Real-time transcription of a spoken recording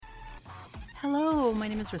Hello, my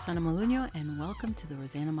name is Rosanna Molinho, and welcome to the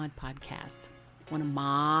Rosanna Mod Podcast. Want to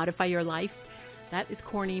modify your life? That is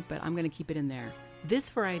corny, but I'm going to keep it in there.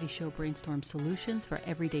 This variety show brainstorms solutions for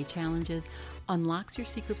everyday challenges, unlocks your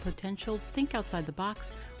secret potential, think outside the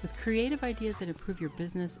box with creative ideas that improve your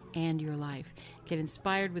business and your life. Get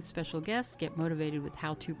inspired with special guests, get motivated with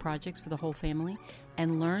how-to projects for the whole family,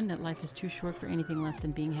 and learn that life is too short for anything less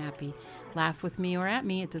than being happy. Laugh with me or at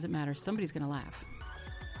me, it doesn't matter. Somebody's going to laugh.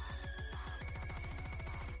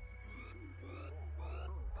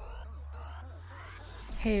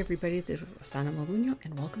 Hey everybody, this is Rosanna Molinho,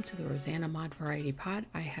 and welcome to the Rosanna Mod Variety Pod.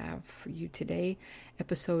 I have for you today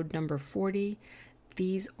episode number 40.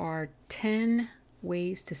 These are 10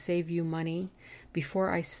 ways to save you money.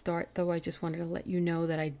 Before I start though, I just wanted to let you know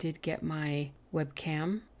that I did get my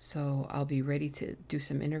webcam, so I'll be ready to do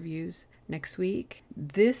some interviews next week.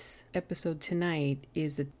 This episode tonight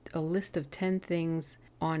is a list of 10 things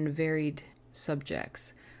on varied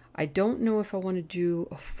subjects. I don't know if I want to do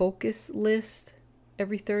a focus list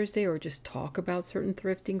every Thursday or just talk about certain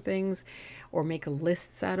thrifting things or make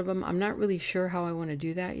lists out of them. I'm not really sure how I want to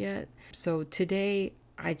do that yet. So today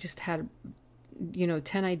I just had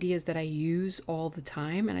 10 ideas that I use all the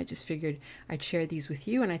time, and I just figured I'd share these with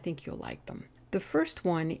you, and I think you'll like them. The first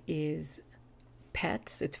one is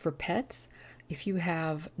pets. It's for pets. If you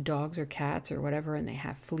have dogs or cats or whatever and they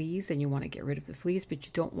have fleas and you want to get rid of the fleas, but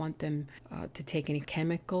you don't want them to take any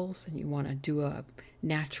chemicals and you want to do a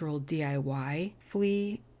natural DIY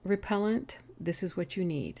flea repellent, this is what you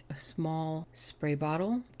need. A small spray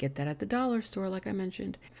bottle. Get that at the dollar store, like I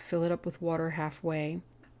mentioned. Fill it up with water halfway.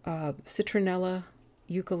 Citronella,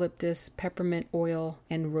 eucalyptus, peppermint oil,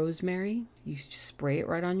 and rosemary. You spray it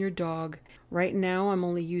right on your dog. Right now I'm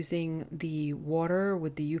only using the water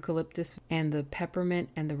with the eucalyptus and the peppermint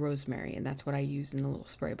and the rosemary, and that's what I use in the little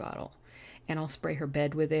spray bottle. And I'll spray her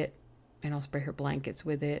bed with it, and I'll spray her blankets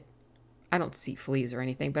with it. I don't see fleas or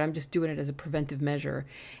anything, but I'm just doing it as a preventive measure.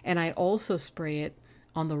 And I also spray it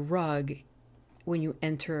on the rug when you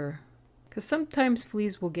enter, because sometimes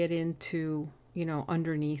fleas will get into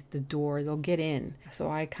underneath the door. They'll get in. So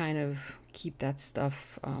I kind of keep that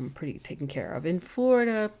stuff pretty taken care of. In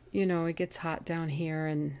Florida, it gets hot down here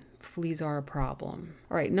and fleas are a problem.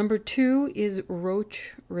 All right, number 2 is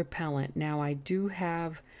roach repellent. Now I do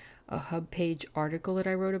have a HubPage article that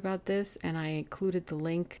I wrote about this, and I included the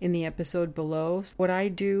link in the episode below. What I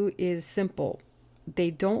do is simple. They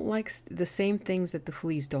don't like the same things that the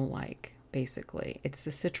fleas don't like. Basically, it's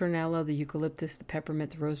the citronella, the eucalyptus, the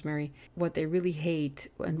peppermint, the rosemary. What they really hate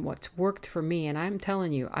and what's worked for me, and I'm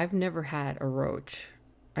telling you, I've never had a roach.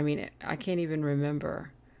 I mean, I can't even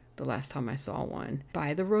remember the last time I saw one.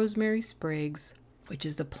 Buy the rosemary sprigs, which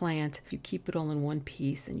is the plant. You keep it all in one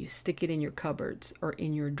piece and you stick it in your cupboards or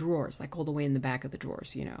in your drawers, like all the way in the back of the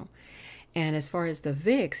drawers, And as far as the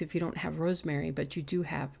Vicks, if you don't have rosemary, but you do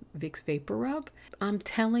have Vicks Vapor Rub, I'm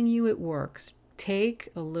telling you it works. Take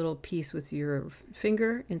a little piece with your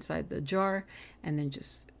finger inside the jar and then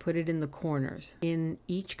just put it in the corners in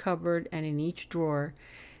each cupboard and in each drawer,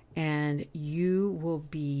 and you will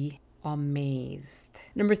be amazed.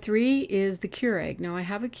 Number 3 is the Keurig. Now I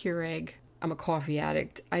have a Keurig. I'm a coffee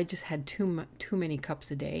addict. I just had too many cups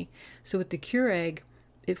a day. So with the Keurig,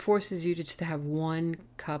 it forces you to just have one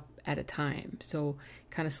cup at a time. So it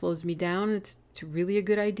kind of slows me down. It's really a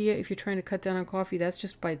good idea if you're trying to cut down on coffee. That's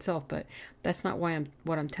just by itself, but that's not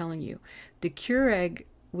what I'm telling you. The Keurig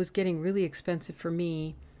was getting really expensive for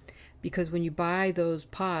me because when you buy those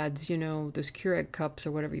pods, those Keurig cups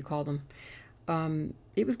or whatever you call them,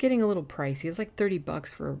 it was getting a little pricey. It's like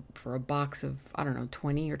 $30 for a box of,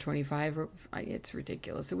 20 or 25. It's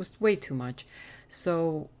ridiculous. It was way too much.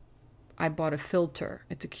 So I bought a filter.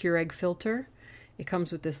 It's a Keurig filter. It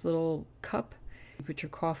comes with this little cup. You put your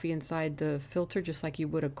coffee inside the filter just like you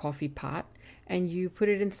would a coffee pot, and you put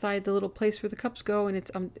it inside the little place where the cups go, and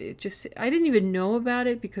I didn't even know about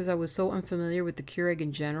it because I was so unfamiliar with the Keurig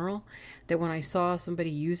in general that when I saw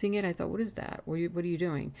somebody using it, I thought, what is that? What are you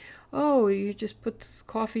doing? Oh, you just put this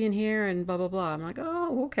coffee in here and blah, blah, blah. I'm like,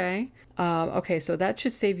 oh, okay. Okay, so that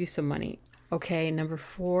should save you some money. Okay, number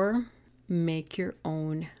 4, make your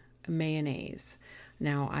own mayonnaise.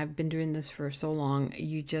 Now, I've been doing this for so long.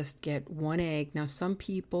 You just get one egg. Now, some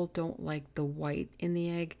people don't like the white in the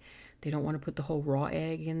egg. They don't want to put the whole raw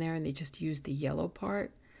egg in there, and they just use the yellow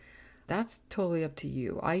part. That's totally up to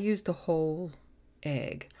you. I use the whole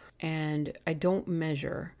egg, and I don't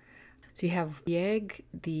measure. So you have the egg,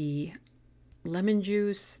 the lemon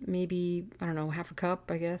juice, maybe, half a cup,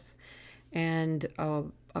 I guess, and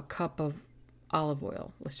a cup of olive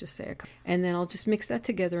oil, let's just say. And then I'll just mix that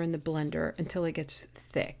together in the blender until it gets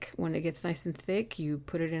thick. When it gets nice and thick, you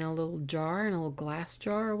put it in a little jar, in a little glass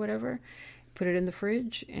jar or whatever, put it in the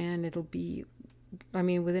fridge, and it'll be,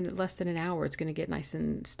 within less than an hour, it's going to get nice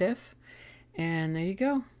and stiff. And there you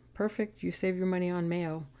go. Perfect. You save your money on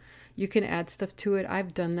mayo. You can add stuff to it.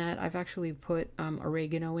 I've done that. I've actually put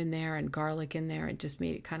oregano in there and garlic in there and just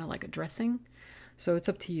made it kind of like a dressing. So it's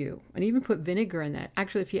up to you. And even put vinegar in that.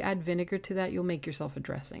 Actually, if you add vinegar to that, you'll make yourself a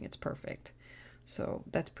dressing. It's perfect. So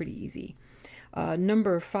that's pretty easy.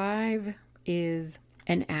 Number 5 is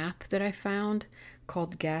an app that I found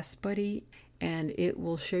called Gas Buddy, and it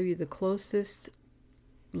will show you the closest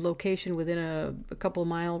location within a couple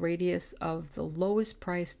mile radius of the lowest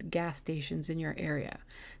priced gas stations in your area.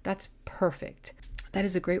 That's perfect. That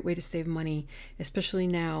is a great way to save money, especially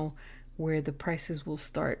now where the prices will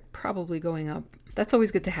start probably going up. That's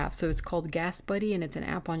always good to have. So it's called Gas Buddy, and it's an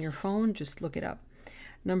app on your phone. Just look it up.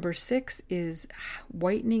 Number 6 is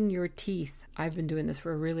whitening your teeth. I've been doing this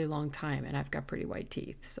for a really long time, and I've got pretty white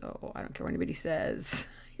teeth, so I don't care what anybody says.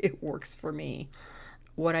 It works for me.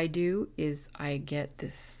 What I do is I get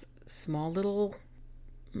this small little,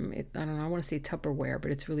 I want to say Tupperware,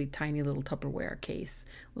 but it's really tiny little Tupperware case,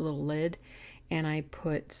 a little lid, and I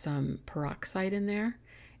put some peroxide in there,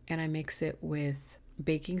 and I mix it with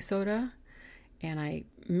baking soda, and I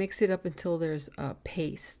mix it up until there's a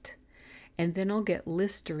paste. And then I'll get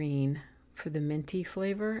Listerine for the minty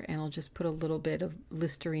flavor, and I'll just put a little bit of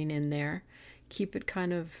Listerine in there. Keep it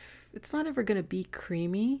it's not ever going to be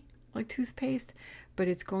creamy like toothpaste, but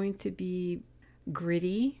it's going to be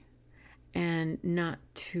gritty and not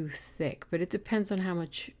too thick. But it depends on how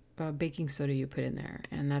much baking soda you put in there,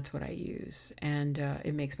 and that's what I use. And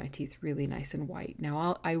it makes my teeth really nice and white.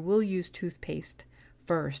 Now I will use toothpaste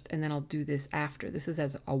first, and then I'll do this after. This is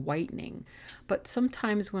as a whitening. But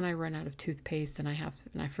sometimes when I run out of toothpaste and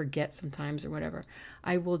I forget sometimes or whatever,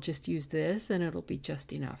 I will just use this, and it'll be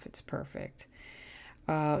just enough. It's perfect.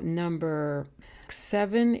 Number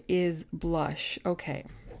 7 is blush. Okay.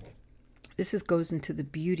 This goes into the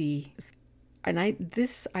beauty. And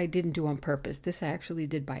this I didn't do on purpose. This I actually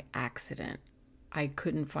did by accident. I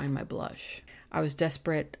couldn't find my blush. I was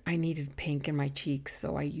desperate. I needed pink in my cheeks,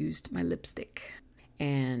 so I used my lipstick.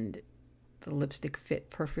 And the lipstick fit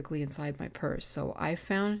perfectly inside my purse. So I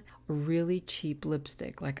found a really cheap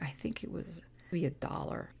lipstick. Like, I think it was maybe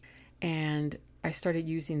 $1. And I started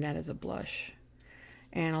using that as a blush.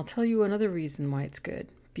 And I'll tell you another reason why it's good.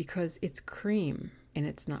 Because it's cream and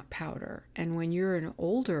it's not powder. And when you're an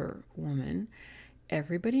older woman,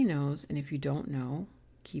 everybody knows, and if you don't know,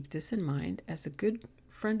 keep this in mind. As a good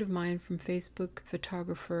friend of mine from Facebook,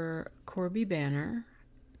 photographer Corby Banner,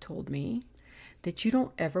 told me that you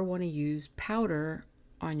don't ever want to use powder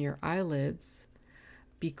on your eyelids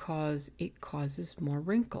because it causes more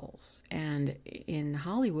wrinkles. And in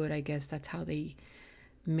Hollywood, I guess that's how they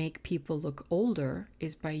make people look older,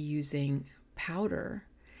 is by using powder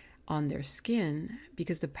on their skin,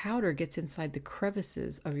 because the powder gets inside the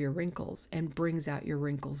crevices of your wrinkles and brings out your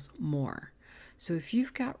wrinkles more. So if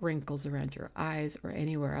you've got wrinkles around your eyes or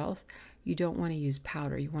anywhere else, you don't want to use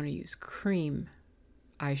powder. You want to use cream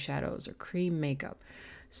eyeshadows or cream makeup.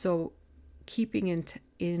 So keeping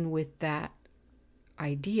in with that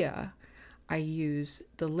idea, I use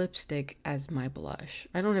the lipstick as my blush.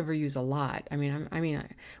 I don't ever use a lot.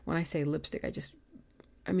 When I say lipstick,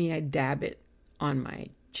 I dab it on my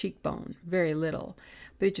cheekbone, very little,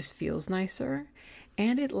 but it just feels nicer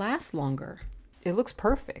and it lasts longer. It looks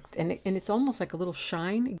perfect, and it's almost like a little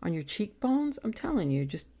shine on your cheekbones. I'm telling you,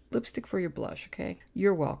 just lipstick for your blush, okay?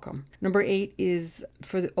 You're welcome. Number 8 is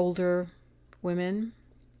for the older women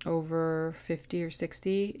over 50 or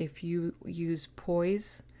 60. If you use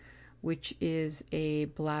Poise, which is a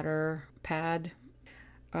bladder pad,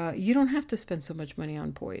 you don't have to spend so much money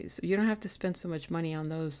on Poise. You don't have to spend so much money on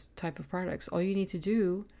those type of products. All you need to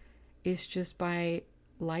do is just buy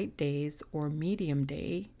light days or medium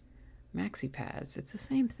day maxi pads. It's the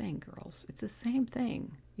same thing, girls. It's the same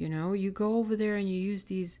thing. You go over there and you use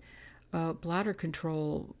these bladder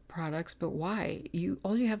control products, but why?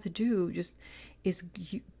 All you have to do is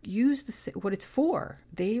use what it's for.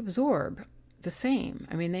 They absorb the same.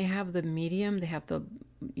 They have the medium, they have the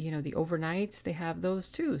the overnights, they have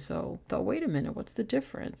those too. So wait a minute, what's the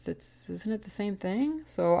difference? Isn't it the same thing?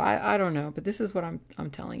 So I don't know, but this is what I'm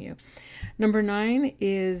telling you. Number 9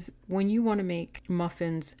 is when you want to make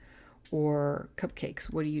muffins or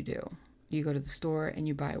cupcakes, what do? You go to the store and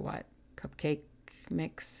you buy what? Cupcake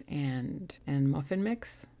mix and muffin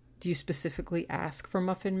mix? Do you specifically ask for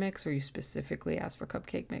muffin mix, or you specifically ask for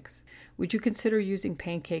cupcake mix? Would you consider using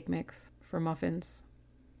pancake mix for muffins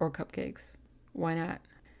or cupcakes? Why not?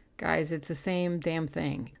 Guys, it's the same damn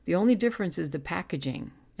thing. The only difference is the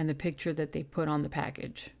packaging and the picture that they put on the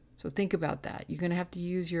package. So think about that. You're going to have to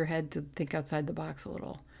use your head to think outside the box a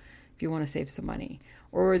little if you want to save some money.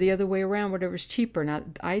 Or the other way around, whatever's cheaper. Now,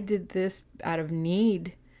 I did this out of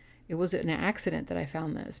need. It was an accident that I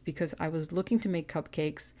found this because I was looking to make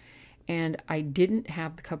cupcakes and I didn't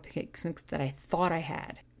have the cupcake mix that I thought I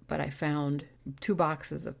had. But I found 2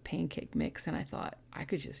 boxes of pancake mix and I thought I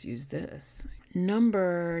could just use this.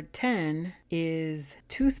 Number 10 is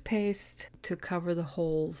toothpaste to cover the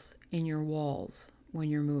holes in your walls when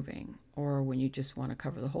you're moving or when you just want to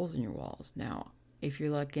cover the holes in your walls. Now, if you're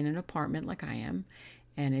like in an apartment like I am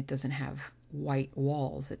and it doesn't have white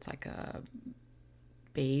walls, it's like a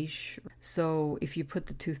beige. So if you put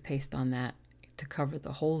the toothpaste on that to cover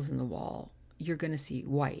the holes in the wall, you're going to see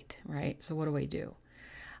white, right? So what do?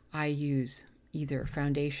 I use either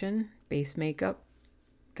foundation, base makeup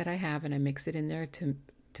that I have, and I mix it in there to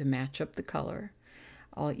match up the color.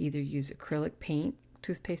 I'll either use acrylic paint,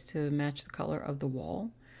 toothpaste to match the color of the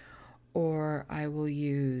wall, or I will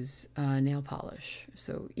use nail polish.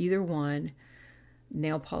 So either one,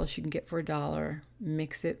 nail polish you can get for $1,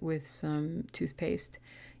 mix it with some toothpaste,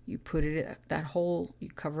 you put it at that hole, you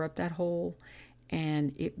cover up that hole,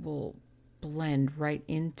 and it will blend right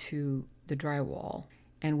into the drywall.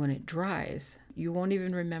 And when it dries, you won't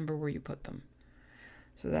even remember where you put them.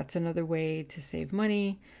 So that's another way to save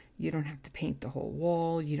money. You don't have to paint the whole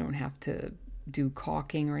wall. You don't have to do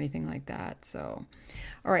caulking or anything like that. So,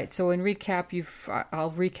 all right. So in recap,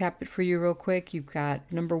 I'll recap it for you real quick. You've got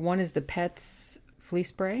number 1 is the Pets flea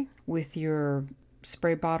spray with your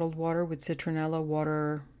spray bottled water with citronella,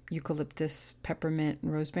 water, eucalyptus, peppermint,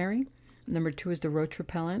 and rosemary. Number 2 is the roach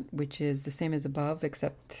repellent, which is the same as above,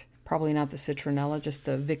 except probably not the citronella, just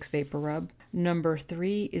the Vicks Vapor Rub. Number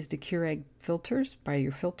 3 is the Keurig filters, buy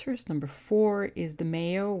your filters. Number 4 is the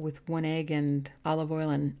mayo with 1 egg and olive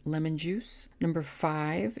oil and lemon juice. Number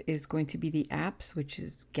 5 is going to be the Apps, which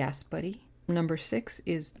is Gas Buddy. Number 6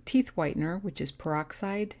 is teeth whitener, which is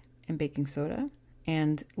peroxide and baking soda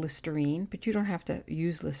and Listerine, but you don't have to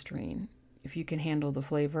use Listerine if you can handle the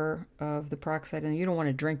flavor of the peroxide, and you don't want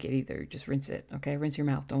to drink it either. Just rinse it, okay? Rinse your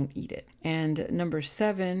mouth, don't eat it. And number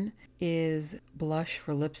 7 is blush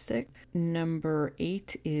for lipstick. Number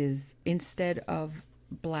 8 is instead of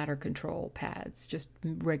bladder control pads, just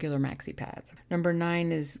regular maxi pads. Number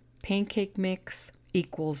 9 is pancake mix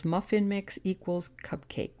equals muffin mix equals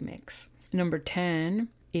cupcake mix. Number 10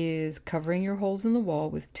 is covering your holes in the wall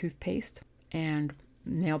with toothpaste and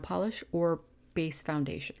nail polish or base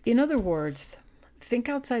foundation. In other words, think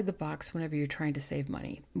outside the box whenever you're trying to save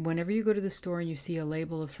money. Whenever you go to the store and you see a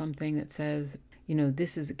label of something that says,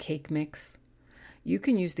 this is a cake mix, you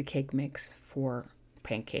can use the cake mix for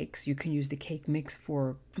pancakes. You can use the cake mix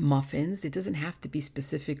for muffins. It doesn't have to be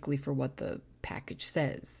specifically for what the package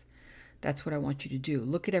says. That's what I want you to do.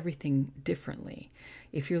 Look at everything differently.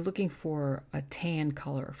 If you're looking for a tan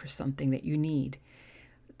color for something that you need,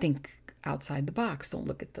 think outside the box. Don't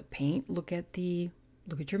look at the paint. Look at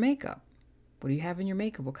your makeup. What do you have in your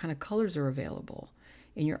makeup? What kind of colors are available?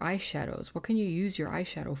 In your eyeshadows, what can you use your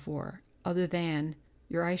eyeshadow for other than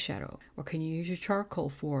your eyeshadow? What can you use your charcoal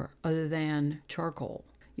for other than charcoal?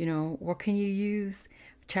 What can you use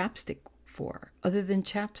chapstick for other than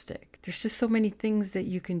chapstick? There's just so many things that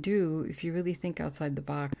you can do if you really think outside the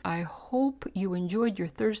box. I hope you enjoyed your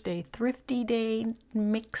Thursday Thrifty Day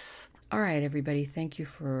mix. All right, everybody, thank you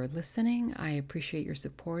for listening. I appreciate your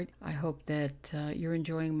support. I hope that you're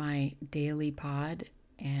enjoying my daily pod,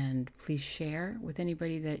 and please share with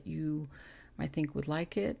anybody that you might think would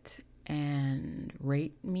like it, and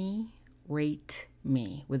rate me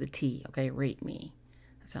with a T, okay? Rate me.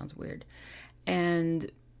 That sounds weird.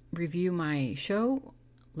 And review my show.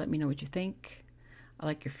 Let me know what you think. I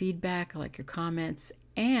like your feedback. I like your comments.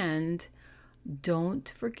 And don't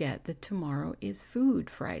forget that tomorrow is Food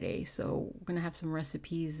Friday. So we're going to have some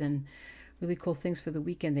recipes and really cool things for the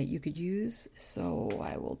weekend that you could use. So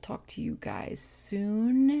I will talk to you guys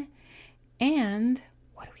soon. And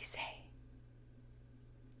what do we say?